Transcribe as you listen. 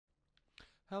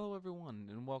Hello, everyone,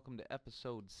 and welcome to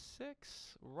episode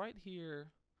 6 right here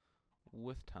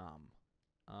with Tom.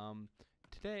 Um,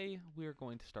 Today, we are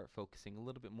going to start focusing a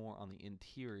little bit more on the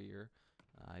interior.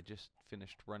 I just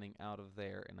finished running out of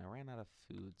there, and I ran out of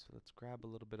food, so let's grab a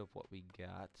little bit of what we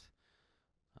got.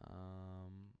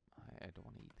 I don't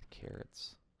want to eat the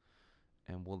carrots,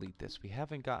 and we'll eat this. We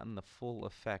haven't gotten the full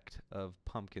effect of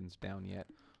pumpkins down yet,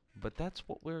 but that's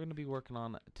what we're going to be working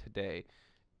on today.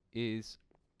 Is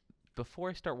Before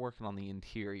I start working on the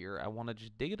interior, I want to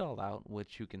just dig it all out,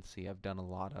 which you can see I've done a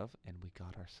lot of, and we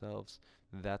got ourselves.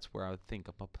 That's where I would think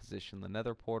I'm going to position the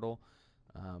nether portal.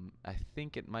 I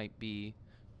think it might be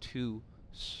too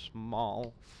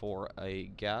small for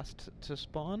a ghast to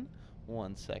spawn.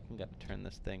 1 second, got to turn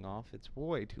this thing off. It's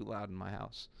way too loud in my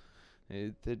house.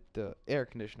 The air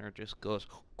conditioner just goes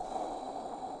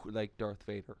like Darth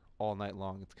Vader all night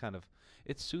long.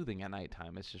 It's soothing at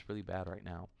nighttime. It's just really bad right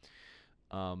now.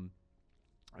 Um,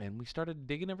 and we started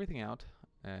digging everything out.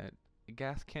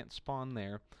 Gas can't spawn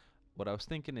there. What I was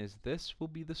thinking is this will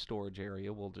be the storage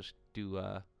area. We'll just do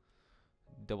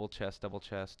double chest, double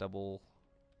chest, double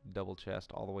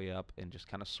chest all the way up, and just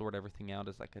kind of sort everything out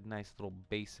as like a nice little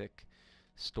basic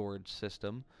storage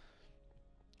system.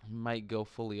 Might go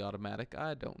fully automatic.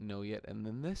 I don't know yet. And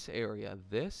then this area,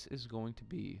 this is going to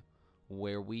be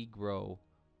where we grow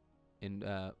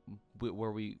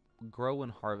where we grow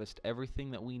and harvest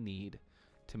everything that we need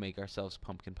to make ourselves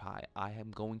pumpkin pie. I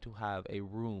am going to have a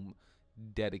room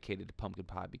dedicated to pumpkin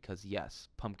pie because yes,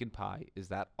 pumpkin pie is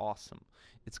that awesome.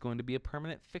 It's going to be a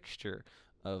permanent fixture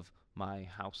of my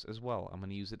house as well. I'm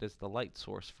going to use it as the light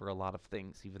source for a lot of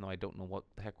things, even though I don't know what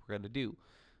the heck we're going to do.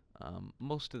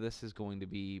 Most of this is going to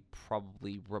be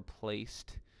probably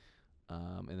replaced,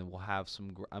 and then we'll have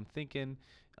some. I'm thinking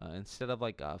instead of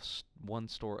like a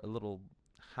a little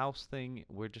house thing,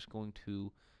 we're just going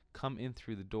to come in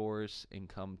through the doors and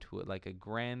come to it like a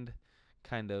grand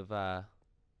kind of I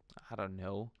don't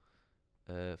know,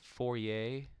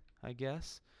 foyer, I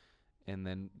guess. And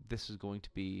then this is going to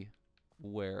be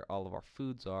where all of our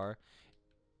foods are,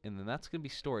 and then that's going to be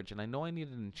storage. And I know I need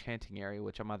an enchanting area,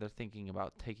 which I'm either thinking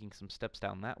about taking some steps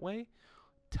down that way,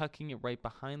 tucking it right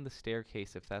behind the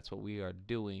staircase if that's what we are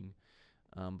doing.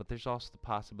 But there's also the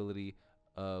possibility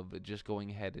of just going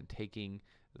ahead and taking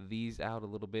these out a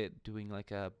little bit, doing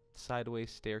like a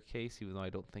sideways staircase, even though I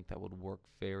don't think that would work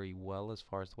very well as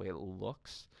far as the way it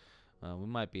looks. We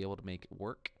might be able to make it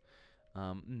work.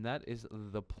 And that is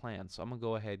the plan. So I'm going to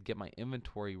go ahead, get my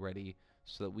inventory ready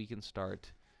so that we can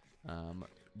start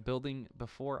building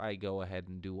before I go ahead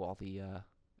and do all the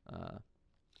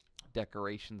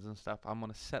decorations and stuff. I'm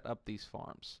going to set up these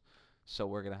farms. So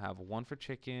we're going to have one for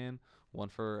chicken, one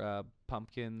for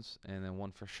pumpkins, and then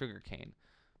one for sugarcane.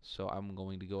 So I'm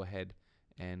going to go ahead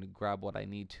and grab what I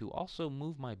need to. Also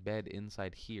move my bed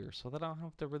inside here so that I don't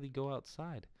have to really go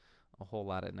outside a whole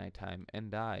lot at nighttime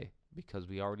and die because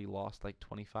we already lost like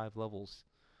 25 levels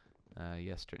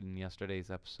in yesterday's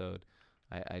episode.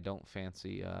 I don't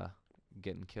fancy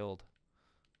getting killed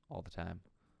all the time.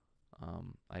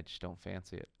 I just don't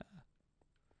fancy it.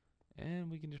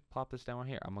 And we can just plop this down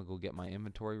here. I'm gonna go get my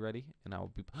inventory ready, and I will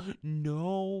be.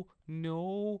 No,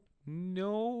 no,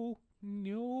 no,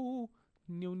 no,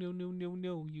 no, no, no, no,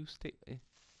 no. You stay.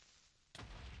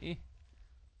 Eh.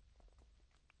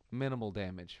 Minimal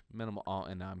damage. Minimal. Oh,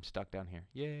 and now I'm stuck down here.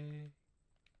 Yay.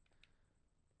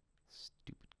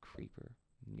 Stupid creeper.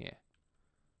 Yeah.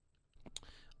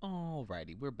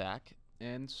 Alrighty, we're back.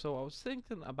 And so I was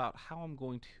thinking about how I'm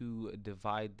going to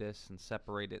divide this and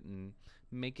separate it and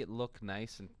make it look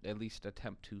nice and at least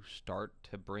attempt to start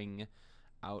to bring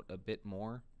out a bit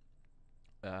more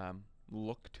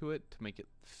look to it to make it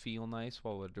feel nice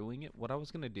while we're doing it. What I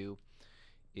was going to do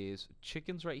is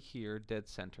chickens right here, dead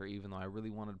center, even though I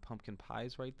really wanted pumpkin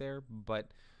pies right there,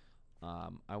 but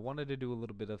I wanted to do a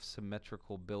little bit of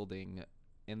symmetrical building,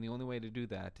 and the only way to do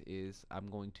that is I'm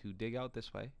going to dig out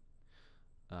this way,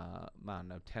 I don't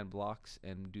know, 10 blocks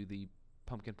and do the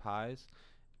pumpkin pies,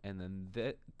 and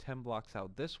then 10 blocks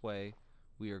out this way,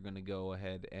 we are going to go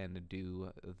ahead and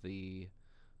do the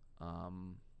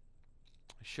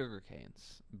sugar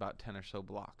canes, about 10 or so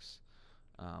blocks.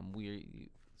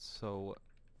 So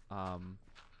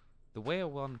the way I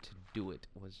wanted to do it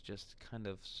was just kind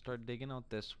of start digging out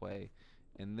this way,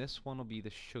 and this one will be the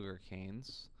sugar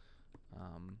canes.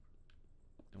 And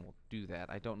we'll do that.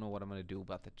 I don't know what I'm going to do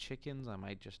about the chickens. I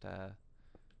might just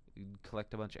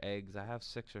collect a bunch of eggs. I have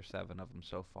 6 or 7 of them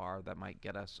so far. That might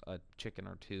get us a chicken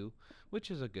or 2, which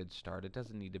is a good start. It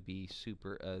doesn't need to be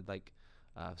super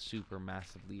super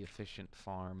massively efficient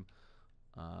farm.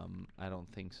 I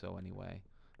don't think so anyway.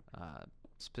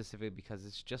 specifically because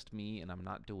it's just me and I'm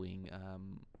not doing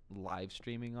live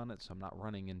streaming on it, so I'm not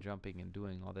running and jumping and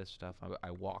doing all this stuff.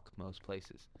 I walk most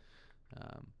places.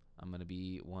 Um, I'm gonna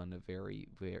be one very,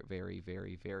 very, very,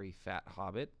 very, very fat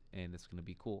hobbit, and it's gonna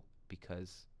be cool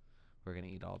because we're gonna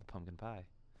eat all the pumpkin pie.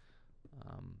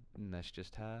 And that's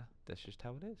just how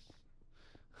it is.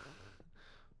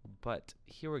 But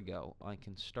here we go. I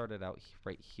can start it out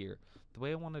right here. The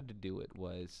way I wanted to do it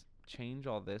was change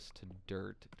all this to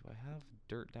dirt. Do I have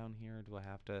dirt down here? Or do I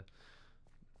have to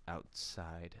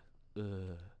outside?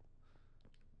 Ugh.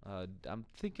 I'm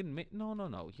thinking, no, no,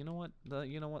 no. You know what?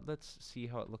 You know what? Let's see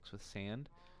how it looks with sand.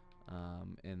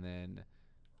 And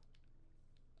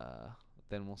uh,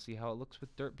 then we'll see how it looks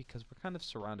with dirt because we're kind of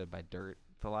surrounded by dirt.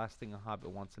 The last thing a hobbit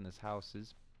wants in his house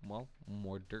is, well,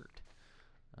 more dirt.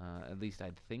 At least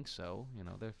I'd think so. You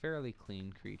know, they're fairly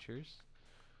clean creatures.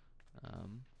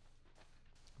 Um,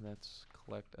 let's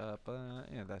collect up.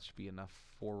 Yeah, that should be enough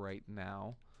for right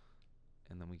now.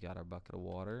 And then we got our bucket of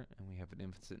water, and we have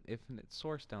an infinite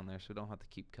source down there, so we don't have to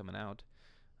keep coming out.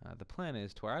 The plan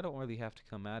is to where I don't really have to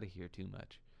come out of here too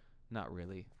much. Not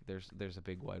really. There's a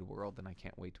big wide world, and I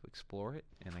can't wait to explore it,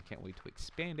 and I can't wait to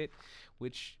expand it,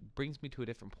 which brings me to a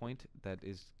different point that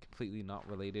is completely not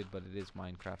related, but it is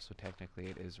Minecraft, so technically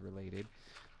it is related.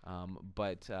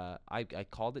 But I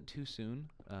called it too soon.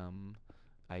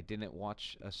 I didn't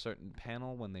watch a certain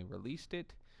panel when they released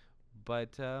it,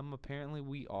 but apparently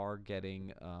we are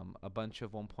getting a bunch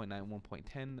of 1.9,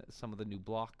 1.10, some of the new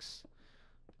blocks.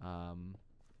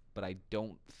 But I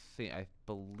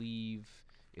believe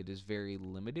it is very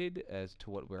limited as to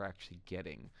what we're actually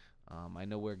getting. I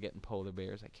know we're getting polar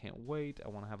bears. I can't wait. I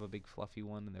want to have a big fluffy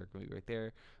one, and they're going to be right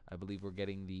there. I believe we're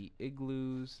getting the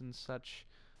igloos and such.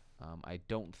 I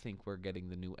don't think we're getting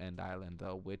the new End Island,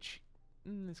 though, which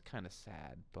is kind of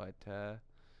sad. But,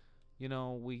 you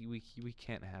know, we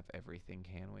can't have everything,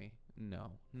 can we?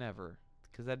 No, never.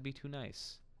 Because that'd be too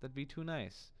nice. That'd be too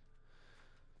nice.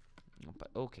 But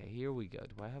okay, here we go.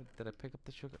 Did I pick up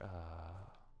the sugar?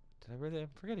 Did I really? I'm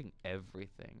forgetting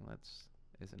everything.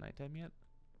 Is it nighttime yet?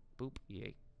 Boop,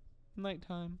 yay.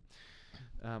 Nighttime.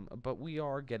 But we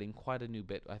are getting quite a new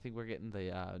bit. I think we're getting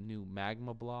the new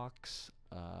magma blocks,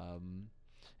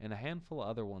 and a handful of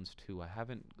other ones too. I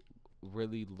haven't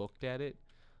really looked at it.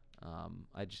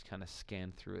 I just kind of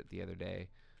scanned through it the other day,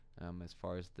 as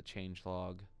far as the change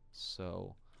log.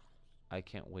 So I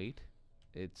can't wait.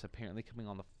 It's apparently coming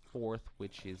on the 4th,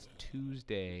 which is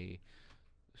Tuesday.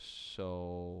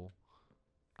 So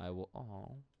I will.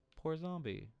 Oh, poor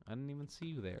zombie. I didn't even see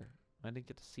you there. I didn't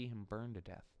get to see him burn to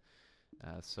death.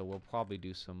 So we'll probably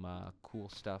do some cool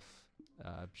stuff,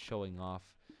 showing off.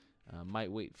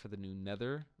 Might wait for the new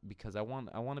Nether because I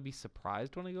want to be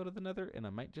surprised when I go to the Nether, and I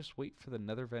might just wait for the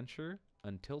Nether venture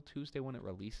until Tuesday when it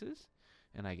releases,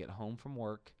 and I get home from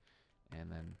work,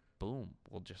 and then boom,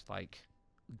 we'll just like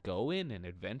go in and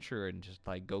adventure and just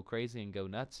like go crazy and go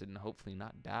nuts and hopefully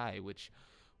not die, which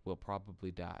we'll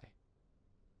probably die.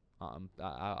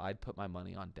 I'd put my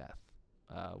money on death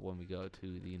when we go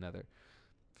to the Nether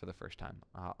for the first time.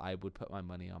 I would put my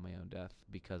money on my own death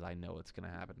because I know it's gonna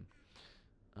happen.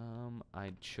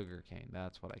 I'd sugarcane.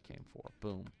 That's what I came for.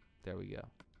 Boom. There we go.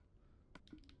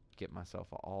 Get myself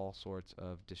all sorts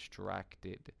of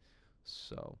distracted.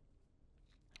 So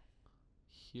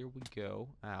here we go.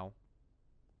 Ow.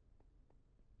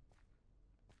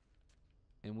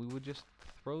 And we would just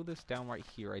throw this down right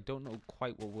here. I don't know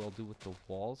quite what we'll do with the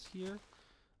walls here.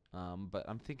 But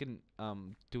I'm thinking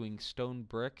doing stone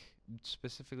brick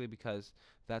specifically because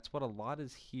that's what a lot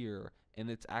is here, and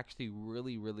it's actually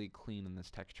really, really clean in this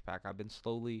texture pack. I've been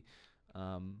slowly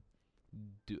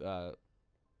do,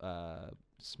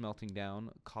 smelting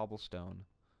down cobblestone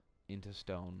into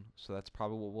stone, so that's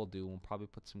probably what we'll do. We'll probably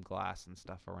put some glass and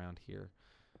stuff around here.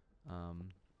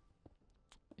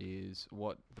 Is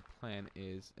what the plan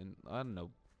is, and I don't know,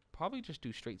 probably just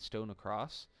do straight stone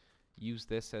across. Use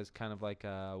this as kind of like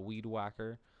a weed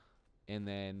whacker, and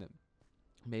then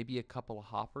maybe a couple of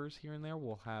hoppers here and there.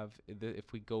 We'll have,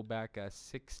 if we go back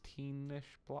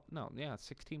 16-ish block, no, yeah,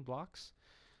 16 blocks,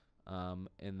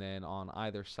 and then on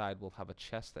either side we'll have a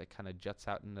chest that kind of juts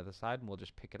out into the side, and we'll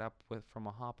just pick it up from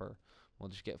a hopper. We'll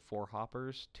just get 4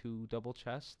 hoppers, 2 double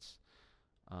chests,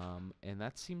 and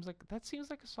that seems like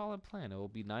a solid plan. It will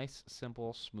be nice,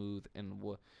 simple, smooth, and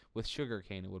with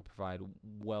sugarcane, it would provide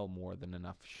well more than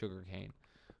enough sugarcane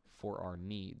for our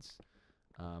needs.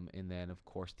 And then, of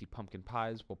course, the pumpkin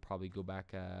pies will probably go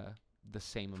back the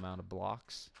same amount of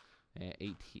blocks,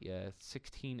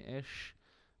 16-ish.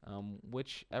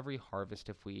 Which every harvest,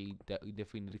 if we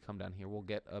need to come down here, we'll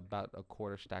get about a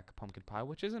quarter stack of pumpkin pie,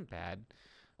 which isn't bad.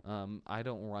 I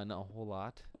don't run a whole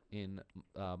lot. in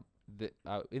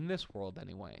in this world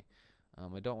anyway.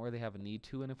 I don't really have a need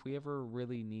to, and if we ever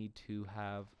really need to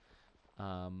have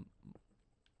um,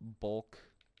 bulk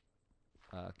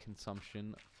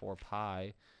consumption for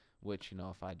pie, which, you know,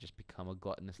 if I just become a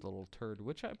gluttonous little turd,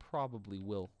 which I probably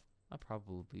will,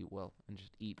 and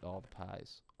just eat all the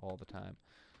pies all the time.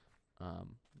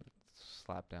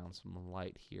 Slap down some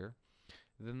light here.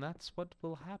 Then that's what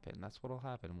will happen. That's what will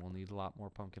happen. We'll need a lot more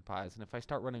pumpkin pies. And if I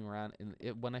start running around,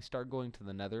 when I start going to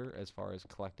the nether as far as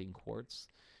collecting quartz,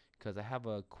 because I have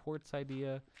a quartz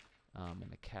idea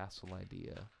and a castle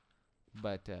idea,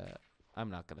 but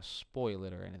I'm not going to spoil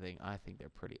it or anything. I think they're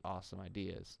pretty awesome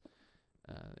ideas.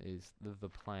 Is the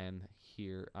plan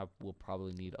here. I will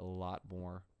probably need a lot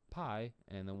more pie,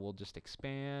 and then we'll just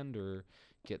expand or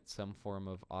get some form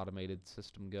of automated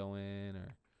system going,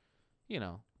 or, you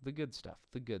know, the good stuff,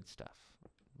 the good stuff.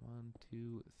 1,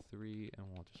 2, 3, and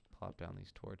we'll just plop down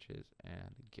these torches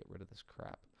and get rid of this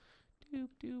crap. Doop,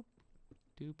 doop,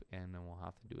 doop, and then we'll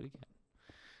have to do it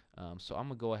again. So I'm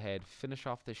going to go ahead, finish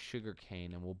off this sugar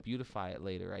cane, and we'll beautify it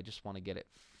later. I just want to get it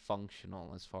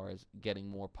functional as far as getting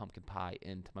more pumpkin pie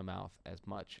into my mouth as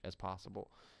much as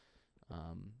possible.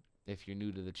 If you're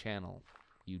new to the channel,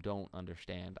 you don't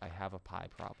understand. I have a pie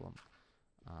problem.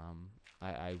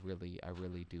 I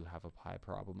really do have a pie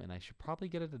problem, and I should probably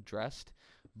get it addressed,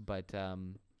 but,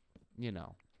 you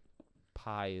know,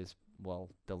 pie is, well,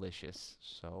 delicious,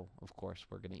 so of course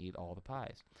we're going to eat all the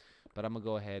pies. But I'm going to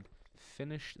go ahead,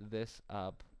 finish this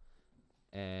up,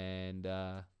 and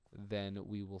then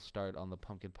we will start on the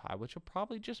pumpkin pie, which will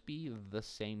probably just be the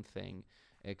same thing,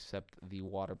 except the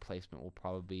water placement will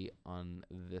probably be on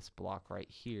this block right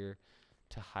here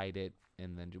to hide it,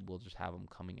 and then we'll just have them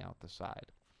coming out the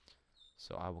side.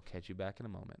 So I will catch you back in a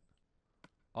moment.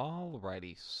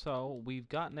 Alrighty, so we've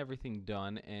gotten everything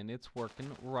done, and it's working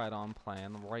right on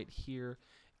plan right here.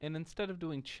 And instead of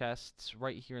doing chests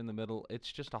right here in the middle,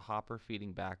 it's just a hopper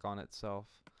feeding back on itself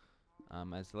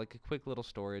as like a quick little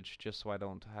storage, just so I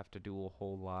don't have to do a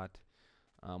whole lot.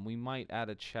 We might add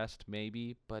a chest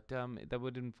maybe, but that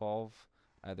would involve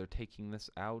either taking this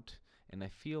out, and I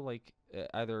feel like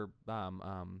either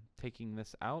taking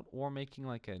this out or making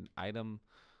like an item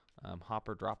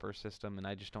hopper dropper system, and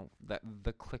I just don't, that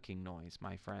the clicking noise,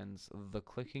 my friends, the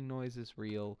clicking noise is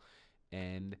real,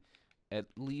 and at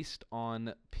least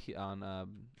on a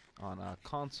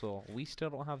console, we still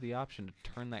don't have the option to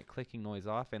turn that clicking noise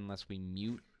off unless we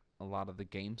mute a lot of the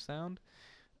game sound.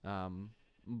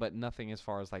 But nothing as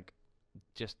far as like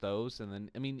just those. And then,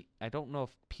 I mean, I don't know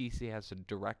if PC has a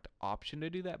direct option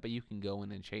to do that, but you can go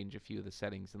in and change a few of the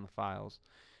settings in the files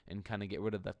and kind of get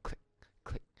rid of the click,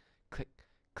 click, click,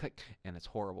 click, and it's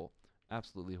horrible,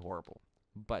 absolutely horrible.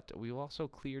 But we've also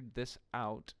cleared this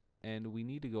out, and we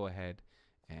need to go ahead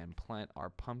and plant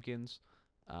our pumpkins.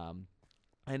 I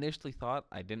initially thought,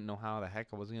 I didn't know how the heck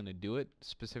I was going to do it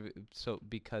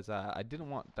because I don't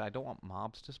want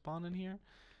mobs to spawn in here.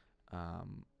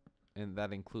 And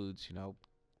that includes, you know,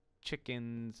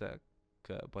 chickens,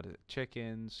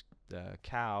 chickens,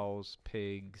 cows,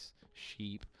 pigs,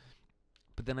 sheep.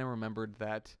 But then I remembered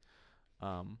that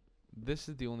this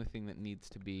is the only thing that needs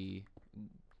to be.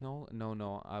 No.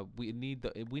 We need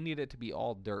it to be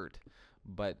all dirt.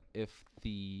 But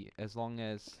as long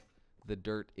as the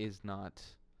dirt is not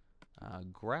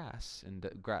grass, and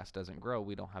grass doesn't grow,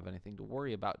 we don't have anything to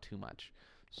worry about too much.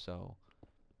 So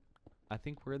I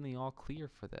think we're in the all clear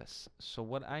for this. So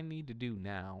what I need to do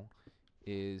now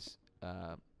is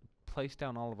place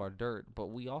down all of our dirt, but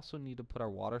we also need to put our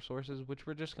water sources, which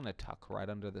we're just going to tuck right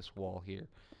under this wall here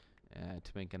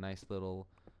to make a nice little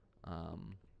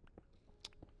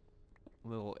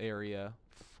area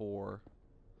for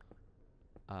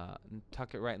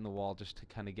tuck it right in the wall just to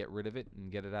kind of get rid of it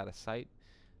and get it out of sight.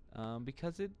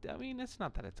 Because I mean, it's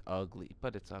not that it's ugly,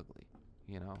 but it's ugly,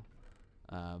 you know.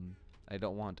 I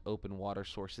don't want open water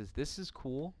sources. This is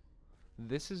cool.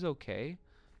 This is okay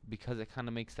because it kind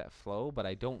of makes that flow, but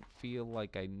I don't feel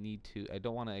like I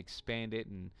don't want to expand it,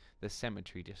 and the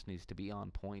symmetry just needs to be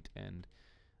on point, and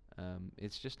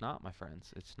it's just not, my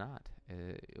friends. It's not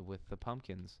with the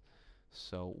pumpkins.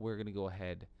 So we're going to go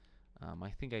ahead. I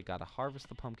think I got to harvest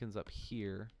the pumpkins up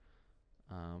here,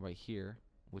 right here,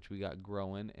 which we got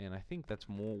growing, and I think that's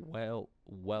well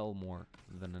more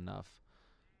than enough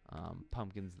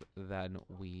pumpkins that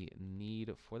we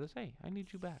need for this. Hey, I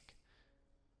need you back.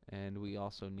 And we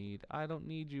also need, I don't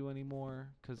need you anymore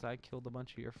because I killed a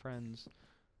bunch of your friends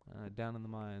down in the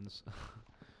mines.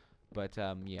 But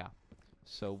yeah,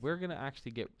 so we're gonna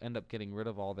actually end up getting rid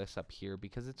of all this up here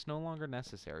because it's no longer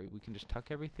necessary. We can just tuck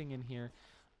everything in here.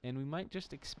 And we might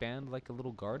just expand like a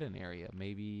little garden area,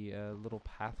 maybe a little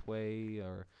pathway,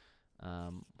 or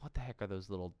what the heck are those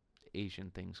little Asian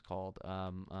things called?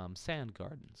 Sand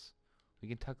gardens. We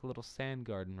can tuck a little sand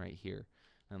garden right here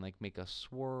and like make a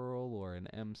swirl or an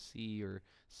MC or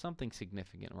something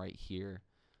significant right here.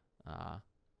 Uh,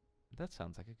 that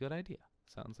sounds like a good idea.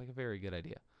 Sounds like a very good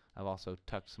idea. I've also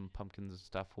tucked some pumpkins and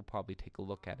stuff. We'll probably take a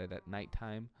look at it at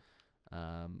nighttime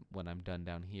when I'm done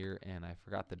down here. And I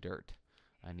forgot the dirt.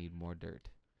 I need more dirt.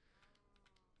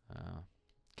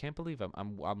 Can't believe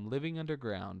I'm living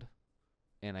underground,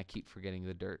 and I keep forgetting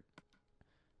the dirt.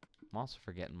 I'm also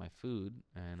forgetting my food,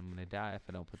 and I'm gonna die if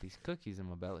I don't put these cookies in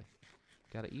my belly.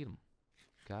 Gotta eat them.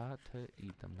 Got to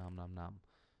eat them. Nom nom nom.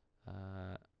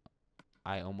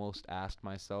 I almost asked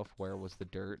myself where was the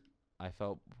dirt. I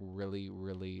felt really,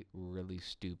 really, really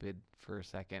stupid for a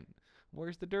second.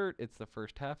 Where's the dirt? It's the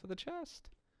first half of the chest.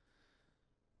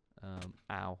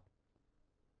 Ow.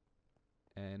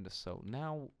 And so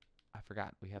now, I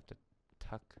forgot, we have to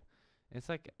tuck. It's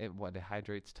like, it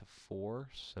hydrates to 4,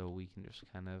 so we can just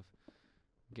kind of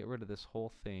get rid of this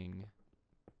whole thing.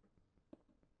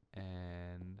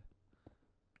 And,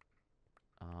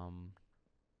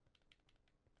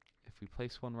 if we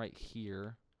place one right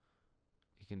here,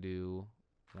 you can do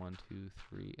 1, 2,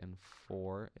 3, and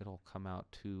 4. It'll come out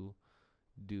to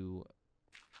do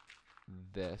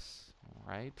this,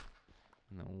 right?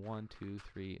 And then 1, 2,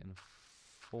 3, and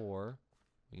 4.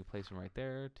 We can place them right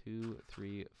there. 2,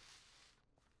 3,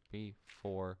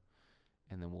 4,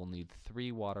 and then we'll need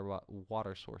 3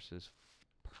 water sources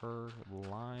per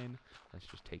line. Let's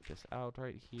just take this out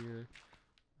right here.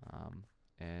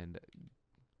 And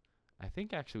I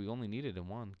think actually we only need it in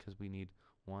 1 because we need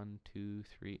 1, 2,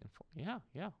 3, and 4.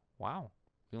 Yeah. Wow.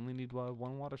 We only need 1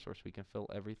 water source. We can fill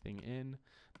everything in.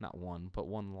 Not 1, but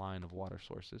 1 line of water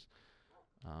sources.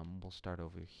 We'll start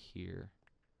over here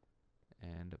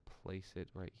and place it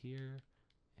right here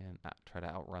and try to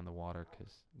outrun the water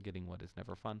because getting wet is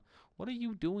never fun. What are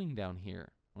you doing down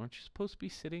here? Aren't you supposed to be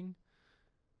sitting?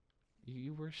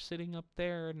 You were sitting up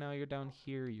there, now you're down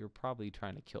here. You're probably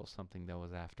trying to kill something that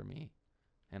was after me.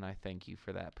 And I thank you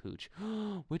for that, Pooch.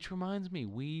 Which reminds me,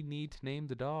 we need to name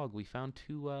the dog. We found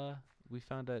 2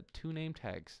 name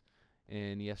tags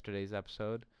in yesterday's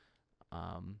episode.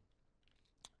 And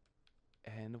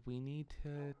we need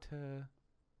to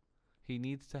he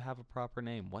needs to have a proper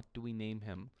name. What do we name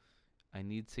him? I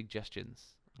need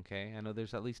suggestions. Okay? I know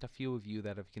there's at least a few of you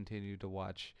that have continued to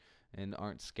watch and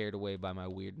aren't scared away by my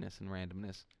weirdness and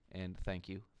randomness. And thank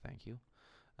you.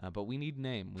 But we need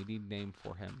name. We need name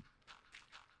for him.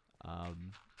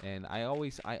 And I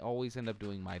always end up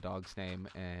doing my dog's name,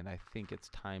 and I think it's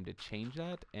time to change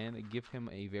that and give him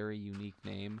a very unique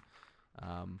name.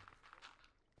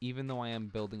 Even though I am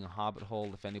building a Hobbit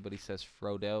Hole, if anybody says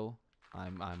Frodo,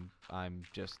 I'm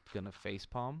just gonna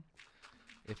facepalm.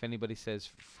 If anybody says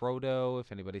Frodo,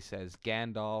 if anybody says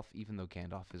Gandalf, even though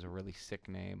Gandalf is a really sick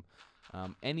name,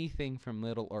 anything from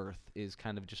Middle Earth is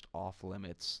kind of just off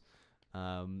limits.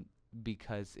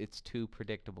 Because it's too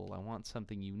predictable. I want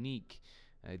something unique.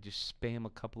 Just spam a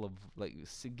couple of, like,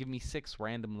 give me 6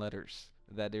 random letters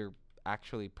that are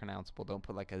actually pronounceable. Don't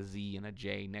put like a Z and a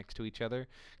J next to each other,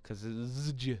 because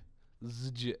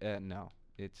no,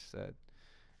 it's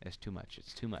too much.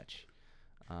 It's too much.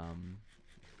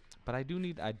 But I do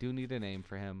need a name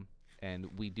for him,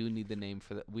 and we do need the name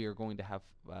for we are going to have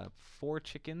 4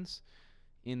 chickens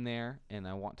in there, and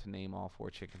I want to name all 4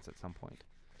 chickens at some point.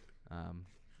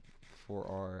 For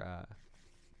our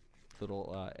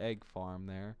little egg farm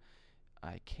there.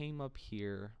 I came up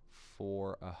here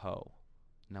for a hoe.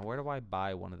 Now where do I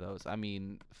buy one of those? I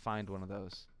mean, find one of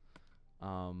those.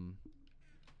 I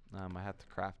have to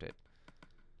craft it.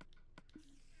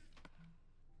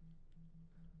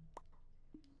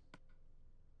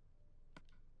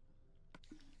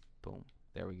 Boom.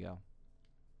 There we go.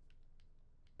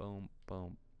 Boom,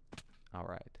 boom. All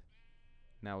right.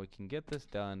 Now we can get this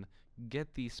done,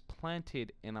 get these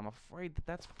planted, and I'm afraid that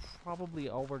that's probably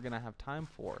all we're going to have time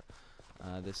for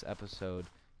this episode,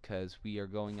 because we are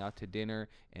going out to dinner,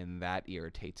 and that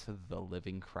irritates the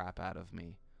living crap out of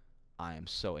me. I am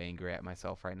so angry at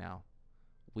myself right now.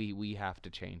 We have to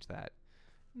change that.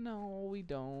 No, we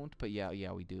don't. But yeah,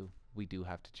 we do. We do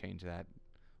have to change that.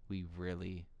 We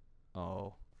really...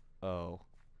 Oh.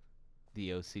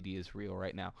 The OCD is real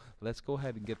right now. Let's go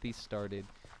ahead and get these started,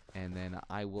 and then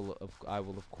I will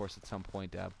of course at some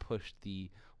point push the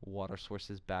water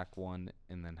sources back one,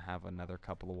 and then have another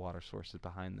couple of water sources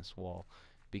behind this wall,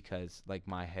 because like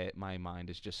my mind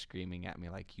is just screaming at me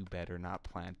like, you better not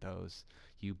plant those.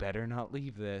 You better not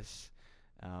leave this.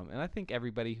 And I think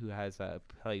everybody who has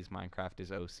plays Minecraft is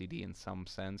OCD in some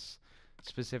sense,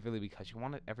 specifically because you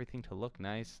want everything to look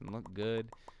nice and look good.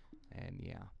 And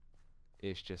yeah,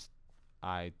 it's just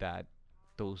I that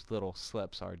those little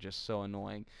slips are just so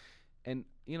annoying. And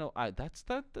I that's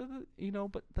but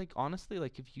like honestly,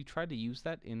 like if you try to use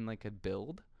that in like a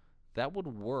build, that would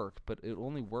work, but it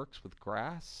only works with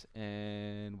grass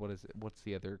and what's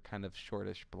the other kind of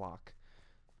shortish block?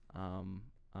 Um,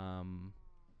 um,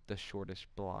 the shortest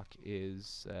block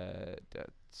is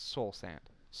soul sand.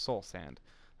 Soul sand.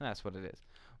 That's what it is.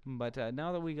 But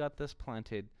now that we got this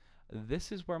planted,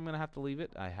 this is where I'm gonna have to leave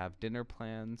it. I have dinner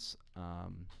plans.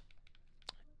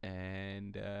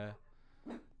 And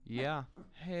yeah.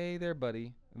 Hey there,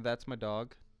 buddy. That's my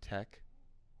dog, Tech.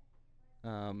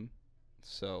 Um,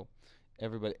 so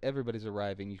everybody's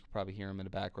arriving. You can probably hear him in the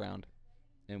background,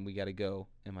 and we gotta go.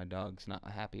 And my dog's not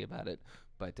happy about it,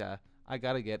 but I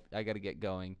gotta get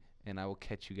going, and I will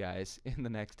catch you guys in the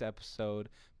next episode.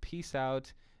 Peace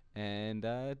out, and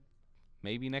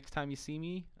maybe next time you see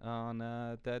me on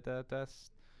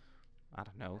that's I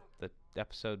don't know, the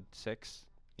episode 6.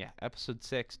 Yeah, episode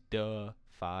 6. Duh.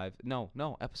 5.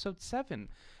 No, episode 7.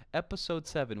 Episode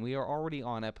 7. We are already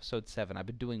on episode 7. I've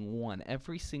been doing one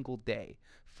every single day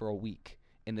for a week,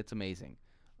 and it's amazing.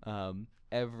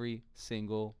 Every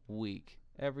single week.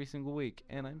 Every single week.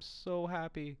 And I'm so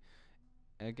happy.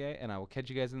 Okay, and I will catch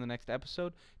you guys in the next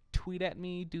episode. Tweet at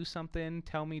me, do something,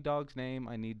 tell me dog's name.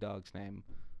 I need dog's name.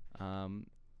 Um,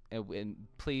 and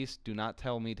please do not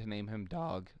tell me to name him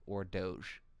Dog or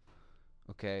Doge.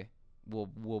 Okay,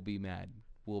 we'll be mad.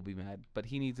 We'll be mad. But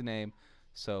he needs a name,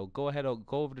 so go ahead.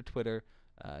 Go over to Twitter,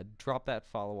 drop that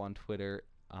follow on Twitter,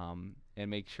 and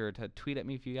make sure to tweet at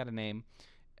me if you got a name.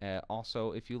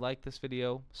 Also, if you like this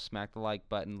video, smack the like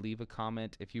button, leave a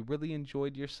comment. If you really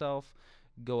enjoyed yourself,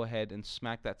 go ahead and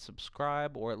smack that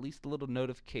subscribe or at least a little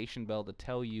notification bell to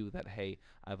tell you that, hey,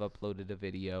 I've uploaded a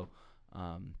video.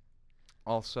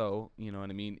 Also, you know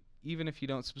what I mean? Even if you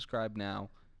don't subscribe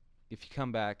now, if you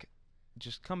come back,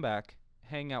 just come back,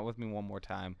 hang out with me one more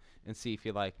time, and see if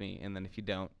you like me. And then if you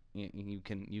don't, you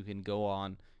can go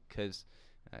on, because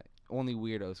only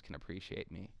weirdos can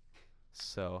appreciate me.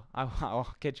 So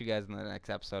I'll catch you guys in the next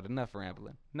episode. Enough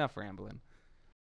rambling. Enough rambling.